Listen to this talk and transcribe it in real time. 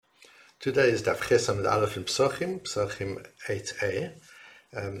Today is Daf Chesam and Aleph in Psachim 8a.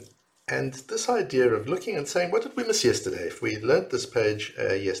 And this idea of looking and saying, what did we miss yesterday? If we learnt this page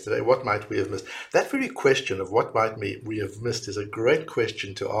yesterday, what might we have missed? That very question of what might we have missed is a great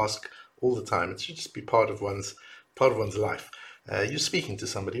question to ask all the time. It should just be part of one's life. You're speaking to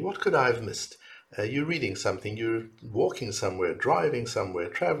somebody, what could I have missed? You're reading something, you're walking somewhere, driving somewhere,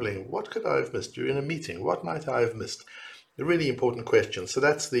 traveling, what could I have missed? You're in a meeting, what might I have missed? A really important question. So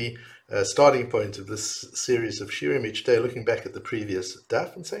that's the starting point of this series of Shirim each day, looking back at the previous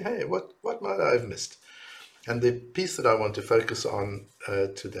daf and saying, hey, what might I have missed? And the piece that I want to focus on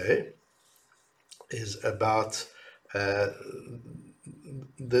today is about the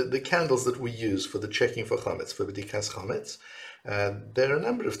candles that we use for the checking for chametz, for b'dikas chametz. There are a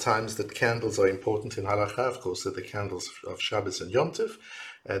number of times that candles are important in halacha. Of course, they're the candles of Shabbos and Yom Tov.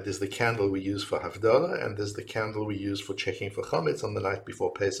 There's the candle we use for Havdalah, and there's the candle we use for checking for chametz on the night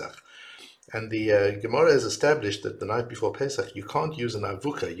before Pesach. And the Gemara has established that the night before Pesach, you can't use an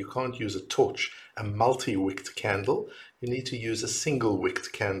avuka, you can't use a torch, a multi-wicked candle. You need to use a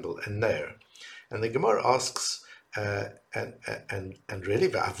single-wicked candle, a ner. And the Gemara asks, and really,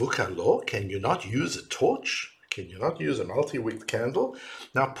 the avuka law, can you not use a torch? Can you not use a multi-wicked candle?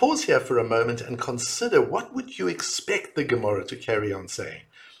 Now pause here for a moment and consider, what would you expect the Gemara to carry on saying?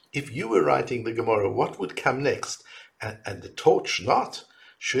 If you were writing the Gemara, what would come next? And the torch not?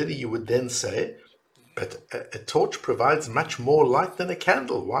 Surely you would then say, but a torch provides much more light than a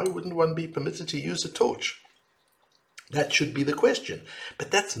candle. Why wouldn't one be permitted to use a torch? That should be the question.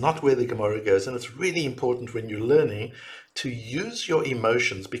 But that's not where the Gemara goes, and it's really important when you're learning to use your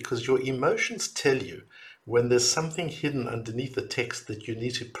emotions, because your emotions tell you when there's something hidden underneath the text that you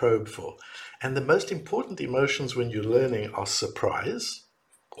need to probe for. And the most important emotions when you're learning are surprise,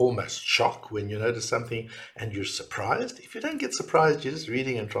 almost shock when you notice something and you're surprised. If you don't get surprised, you're just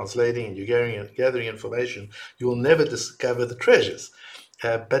reading and translating and you're gathering information, you will never discover the treasures.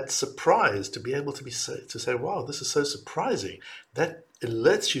 But surprise, to be able to say, wow, this is so surprising, that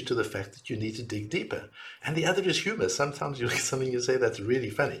alerts you to the fact that you need to dig deeper. And the other is humor. Sometimes you look at something you say that's really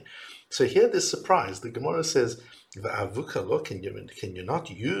funny. So here there's surprise. The Gemara says, "V'avuka lo, can you not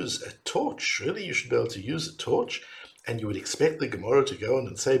use a torch? Surely you should be able to use a torch." And you would expect the Gemara to go on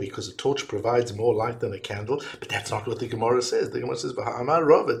and say, because a torch provides more light than a candle. But that's not what the Gemara says. The Gemara says, "V'ha'amar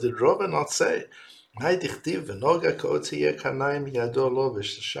Rava, did Rava not say? The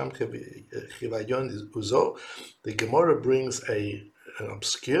Gemara brings an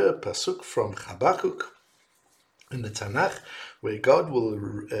obscure pasuk from Habakkuk in the Tanakh, where God will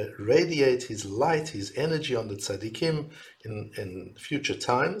radiate His light, His energy on the tzaddikim in future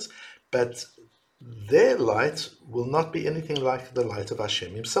times, but their light will not be anything like the light of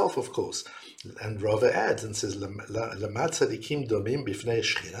Hashem Himself, of course. And Rava adds and says, "Lama tzaddikim domim bifnei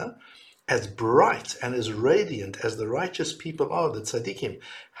shchina." As bright and as radiant as the righteous people are, the tzaddikim,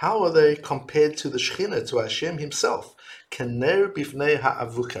 how are they compared to the Shekhinah, to Hashem Himself? Kaner bifnei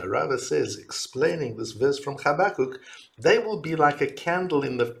ha'avuka. Rava says, explaining this verse from Habakkuk, they will be like a candle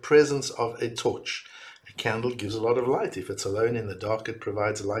in the presence of a torch. A candle gives a lot of light. If it's alone in the dark, it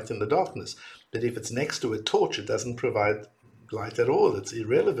provides light in the darkness. But if it's next to a torch, it doesn't provide light at all. It's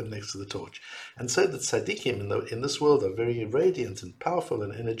irrelevant next to the torch. And so the tzaddikim in this world are very radiant and powerful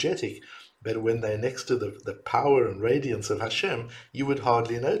and energetic, but when they're next to the power and radiance of Hashem, you would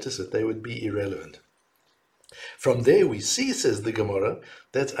hardly notice it. They would be irrelevant. From there we see, says the Gemara,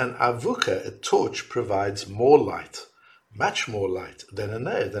 that an avuka, a torch, provides more light, much more light than a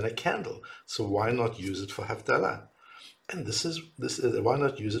ner, than a candle. So why not use it for Havdalah? And this is why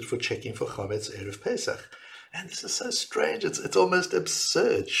not use it for checking for chametz erev Pesach? And this is so strange, it's almost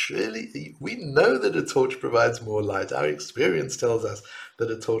absurd. Surely, we know that a torch provides more light. Our experience tells us that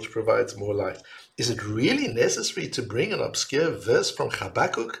a torch provides more light. Is it really necessary to bring an obscure verse from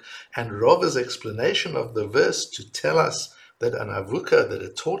Habakkuk and Rava's explanation of the verse to tell us that an avuka, that a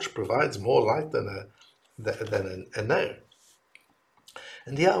torch provides more light than a ner?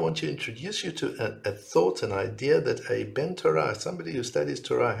 And here I want to introduce you to a thought, an idea that a Ben Torah, somebody who studies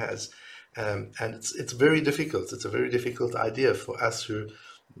Torah, has. And it's very difficult. It's a very difficult idea for us who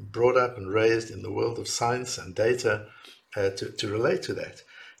brought up and raised in the world of science and data to relate to that.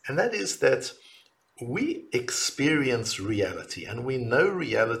 And that is that we experience reality, and we know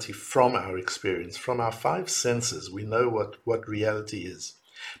reality from our experience, from our five senses. We know what reality is.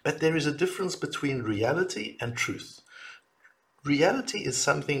 But there is a difference between reality and truth. Reality is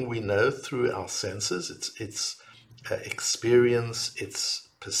something we know through our senses. It's experience, it's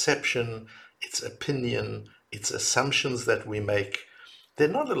perception, it's opinion, it's assumptions that we make. There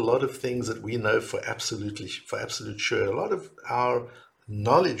are not a lot of things that we know for absolute sure. A lot of our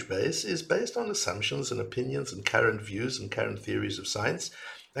knowledge base is based on assumptions and opinions and current views and current theories of science,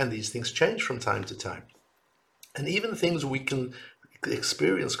 and these things change from time to time. And even things we can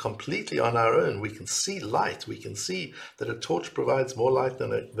experience completely on our own. We can see light. We can see that a torch provides more light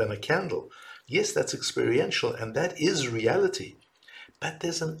than a candle. Yes, that's experiential, and that is reality. But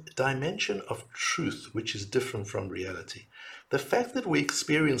there's a dimension of truth which is different from reality. The fact that we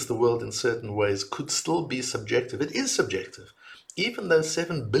experience the world in certain ways could still be subjective. It is subjective. Even though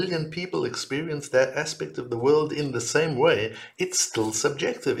 7 billion people experience that aspect of the world in the same way, it's still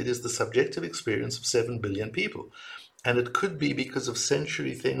subjective. It is the subjective experience of 7 billion people. And it could be because of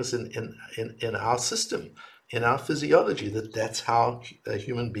century things in our system, in our physiology, that's how a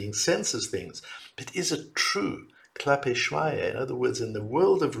human being senses things. But is it true? Klape Shmaya, in other words, in the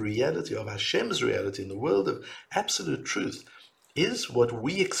world of reality, of Hashem's reality, in the world of absolute truth, is what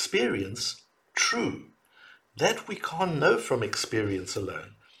we experience true? That we can't know from experience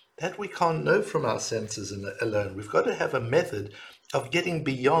alone. That we can't know from our senses alone. We've got to have a method of getting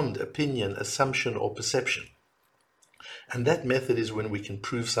beyond opinion, assumption, or perception. And that method is when we can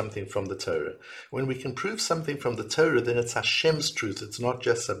prove something from the Torah. When we can prove something from the Torah, then it's Hashem's truth. It's not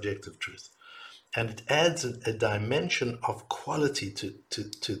just subjective truth. And it adds a dimension of quality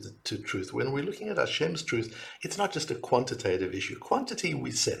to truth. When we're looking at Hashem's truth, it's not just a quantitative issue. Quantity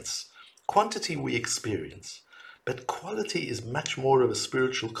we sense. Quantity we experience. But quality is much more of a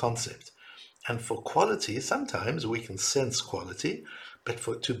spiritual concept. And for quality, sometimes we can sense quality,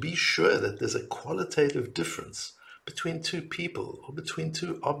 but to be sure that there's a qualitative difference between two people, or between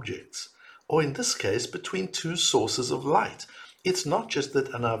two objects, or in this case, between two sources of light. It's not just that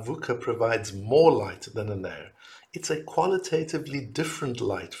an avuka provides more light than a ner. It's a qualitatively different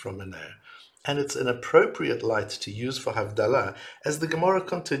light from a ner. And it's an appropriate light to use for Havdalah, as the Gemara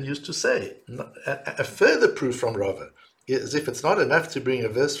continues to say. A further proof from Rava, as if it's not enough to bring a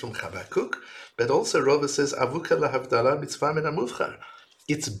verse from Habakkuk, but also Rava says, Avuka la Havdalah mitzvah min hamuvchar.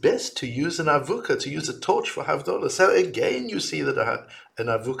 It's best to use an avuka, to use a torch for Havdalah. So again, you see that an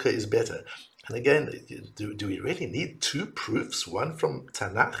avuka is better. And again, do we really need two proofs, one from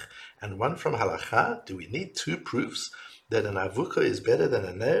Tanakh and one from Halacha? Do we need two proofs that an avuka is better than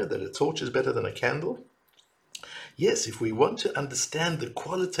a ner, that a torch is better than a candle? Yes, if we want to understand the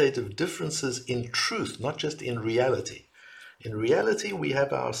qualitative differences in truth, not just in reality. In reality, we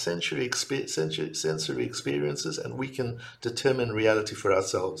have our sensory experiences, and we can determine reality for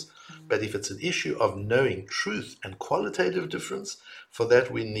ourselves. But if it's an issue of knowing truth and qualitative difference, for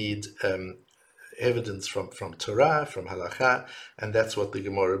that we need evidence from Torah, from Halacha, and that's what the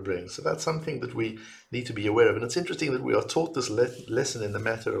Gemara brings. So that's something that we need to be aware of. And it's interesting that we are taught this lesson in the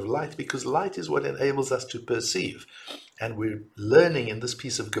matter of light, because light is what enables us to perceive. And we're learning in this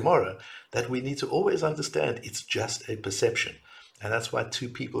piece of Gemara that we need to always understand it's just a perception. And that's why two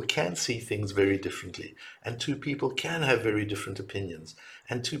people can see things very differently. And two people can have very different opinions.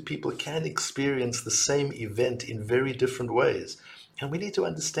 And two people can experience the same event in very different ways. And we need to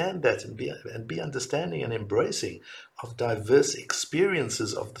understand that and be understanding and embracing of diverse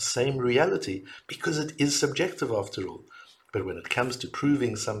experiences of the same reality, because it is subjective after all. But when it comes to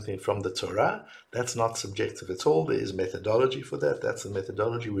proving something from the Torah, that's not subjective at all. There is methodology for that. That's the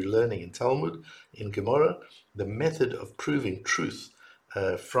methodology we're learning in Talmud, in Gemara, the method of proving truth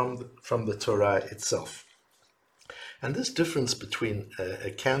from the Torah itself. And this difference between a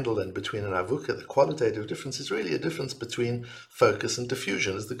candle and between an avuka, the qualitative difference, is really a difference between focus and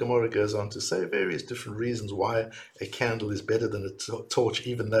diffusion. As the Gemara goes on to say, various different reasons why a candle is better than a torch,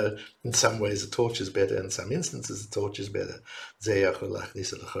 even though in some ways a torch is better, in some instances a torch is better.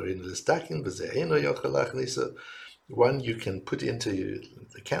 One you can put into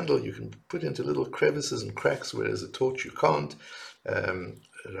the candle, you can put into little crevices and cracks, whereas a torch you can't.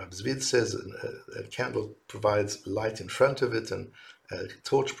 Rab Zvid says a candle provides light in front of it, and a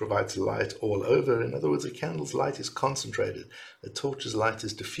torch provides light all over. In other words, a candle's light is concentrated. A torch's light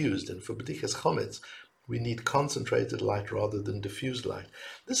is diffused. And for B'dikas Chometz, we need concentrated light rather than diffused light.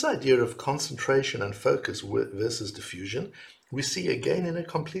 This idea of concentration and focus versus diffusion, we see again in a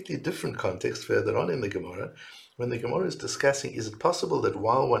completely different context further on in the Gemara, when the Gemara is discussing, is it possible that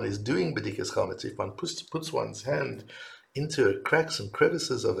while one is doing B'dikas Chometz, if one puts one's hand into cracks and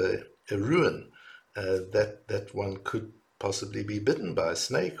crevices of a ruin, that one could possibly be bitten by a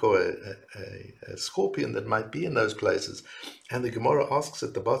snake or a scorpion that might be in those places. And the Gemara asks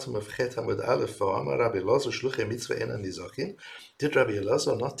at the bottom of Chet Amud Aleph, did Rabbi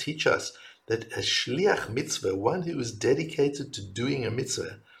Elazar not teach us that a shliach mitzvah, one who is dedicated to doing a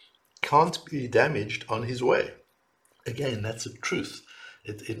mitzvah, can't be damaged on his way? Again, that's a truth.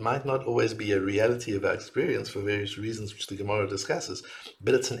 It might not always be a reality of our experience for various reasons which the Gemara discusses,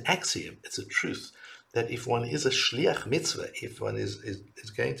 but it's an axiom, it's a truth, that if one is a shliach mitzvah, if one is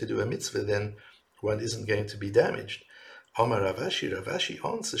going to do a mitzvah, then one isn't going to be damaged. Omar Ravashi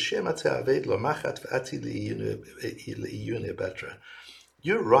answers, Shema te'aved lo machat v'ati li'iyune batra.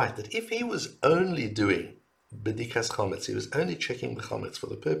 You're right that if he was only doing bedikas chometz, he was only checking the chometz for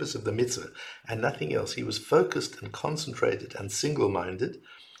the purpose of the mitzvah and nothing else, he was focused and concentrated and single-minded,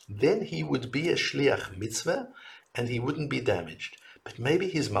 then he would be a shliach mitzvah and he wouldn't be damaged. But maybe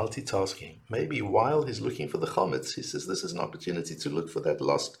he's multitasking. Maybe while he's looking for the chometz, he says, this is an opportunity to look for that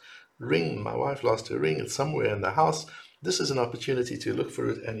lost ring. My wife lost her ring. It's somewhere in the house. This is an opportunity to look for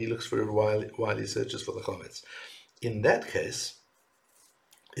it, and he looks for it while he searches for the chometz. In that case,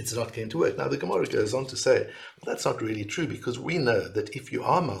 it's not going to work. Now, the Gemara goes on to say, well, that's not really true, because we know that if you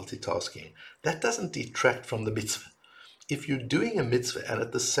are multitasking, that doesn't detract from the mitzvah. If you're doing a mitzvah and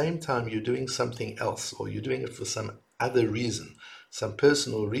at the same time you're doing something else, or you're doing it for some other reason, some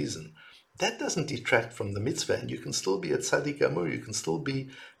personal reason, that doesn't detract from the mitzvah, and you can still be a tzaddik gamur, you can still be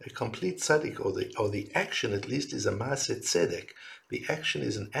a complete tzaddik, or the action at least is a ma'aseh tzedek. The action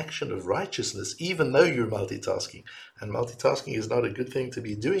is an action of righteousness, even though you're multitasking. And multitasking is not a good thing to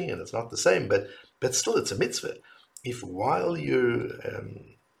be doing, and it's not the same, but still it's a mitzvah. If while you're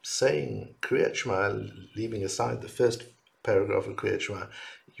saying Kriyat Shema, leaving aside the first paragraph of Kriyat Shema,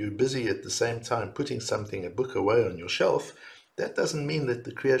 you're busy at the same time putting something, a book away on your shelf, that doesn't mean that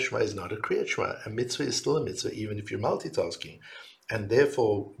the Kriyat Shema is not a Kriyat Shema. A mitzvah is still a mitzvah, even if you're multitasking. And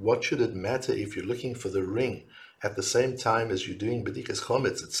therefore, what should it matter if you're looking for the ring at the same time as you're doing Bedikas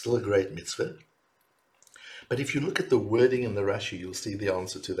Chometz? It's still a great mitzvah. But if you look at the wording in the Rashi, you'll see the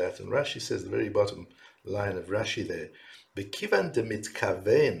answer to that. And Rashi says, the very bottom line of Rashi there, Bekivan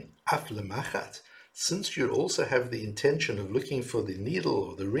demitkaven af lemachat, since you also have the intention of looking for the needle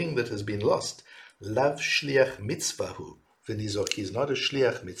or the ring that has been lost, lav shliach mitzvahu, v'nizok, he's not a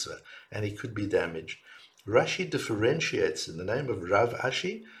shliach mitzvah, and he could be damaged. Rashi differentiates in the name of Rav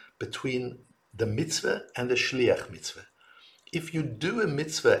Ashi between the mitzvah and the shliach mitzvah. If you do a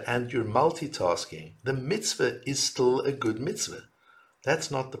mitzvah and you're multitasking, the mitzvah is still a good mitzvah.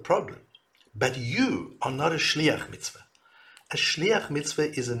 That's not the problem. But you are not a shliach mitzvah. A shliach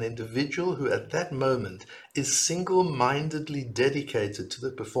mitzvah is an individual who at that moment is single-mindedly dedicated to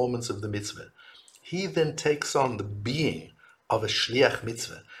the performance of the mitzvah. He then takes on the being of a shliach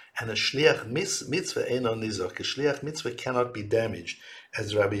mitzvah. And a shliach mitzvah eino nizok. A shliach mitzvah cannot be damaged,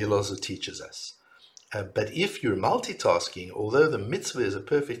 as Rabbi Elazar teaches us. But if you're multitasking, although the mitzvah is a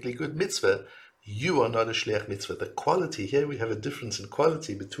perfectly good mitzvah, you are not a shliach mitzvah. The quality, here we have a difference in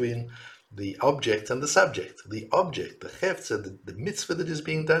quality between the object and the subject. The object, the chefza, the mitzvah that is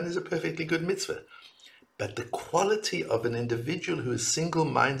being done is a perfectly good mitzvah. But the quality of an individual who is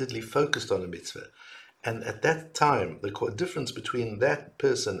single-mindedly focused on a mitzvah, and at that time, the difference between that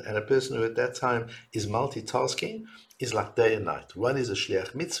person and a person who at that time is multitasking is like day and night. One is a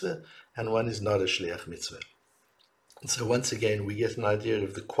shliach mitzvah, and one is not a shliach mitzvah. And so once again, we get an idea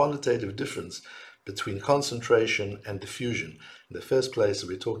of the qualitative difference between concentration and diffusion. In the first place,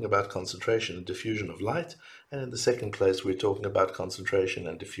 we're talking about concentration and diffusion of light, and in the second place, we're talking about concentration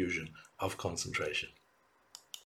and diffusion of concentration.